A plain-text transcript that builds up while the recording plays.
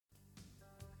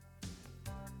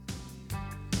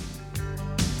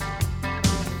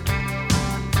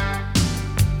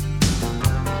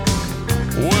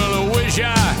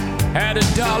Had $1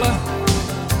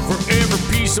 for every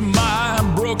piece of my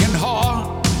broken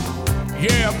heart.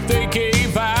 Yeah, if they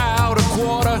gave out a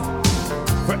quarter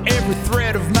for every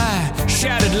thread of my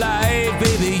shattered life,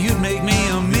 baby, you'd make me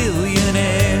a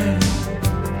millionaire.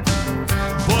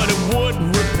 But it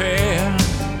wouldn't repair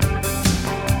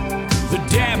the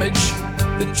damage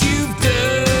that you've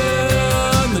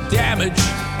done, the damage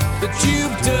that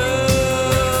you've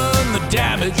done, the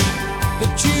damage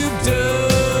that you've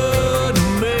done to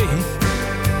me.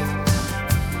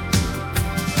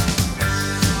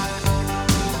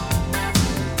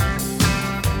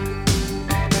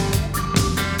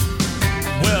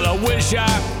 Well, I wish I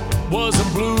was a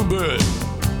bluebird,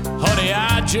 honey,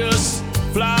 I'd just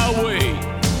fly away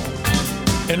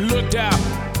and looked out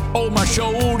over my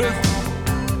shoulder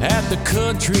at the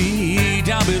country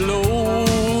down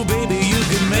below. Baby, you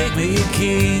could make me a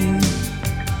king.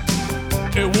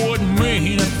 It wouldn't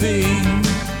mean a thing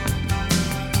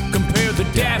compared to the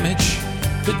damage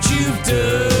that you've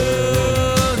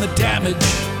done, the damage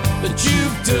that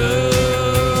you've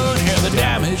done, yeah, the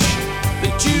damage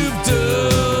that you've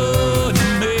done to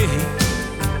me.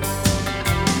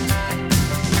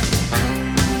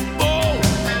 Oh,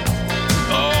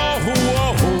 oh,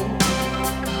 oh,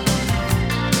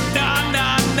 nah,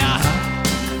 nah, nah.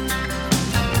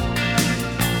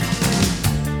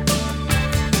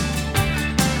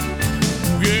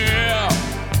 Yeah.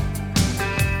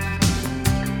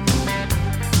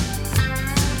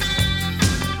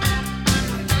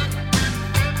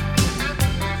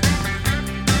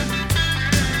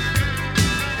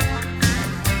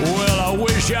 Well, I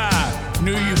wish I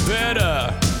knew you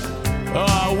better. Oh,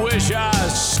 I wish I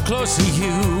was close to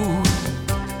you.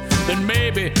 Then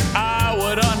maybe I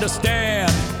would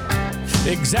understand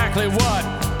exactly what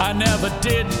I never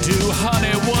did do.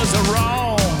 Honey, was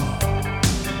wrong.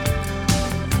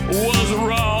 Was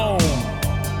wrong.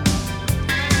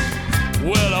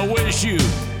 Well, I wish you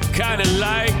kinda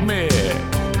like me.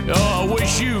 Oh, I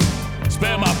wish you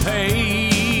spare my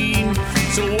pain.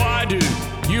 So why do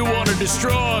you wanna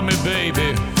destroy me,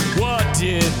 baby? What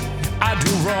did I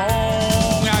do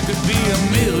wrong? I could be a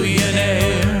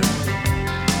millionaire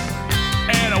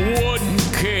and I wouldn't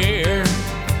care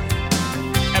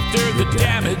after the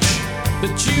damage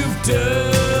that you've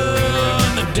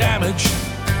done, the damage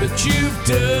that you've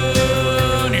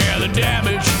done, yeah, the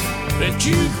damage that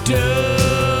you've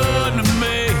done to me.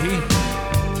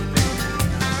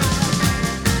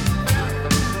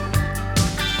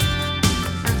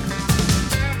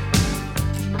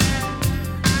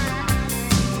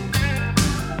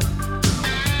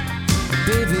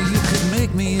 Baby, you could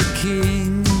make me a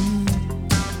king.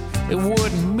 It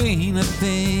wouldn't mean a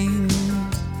thing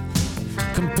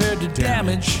compared to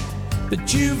damage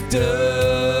that you've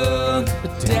done, the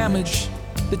damage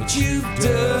that you've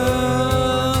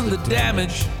done, the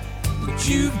damage that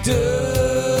you've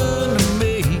done to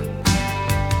me.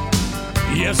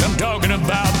 Yes, I'm talking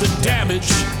about the damage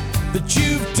that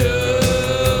you've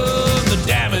done, the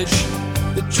damage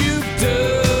that you've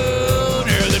done.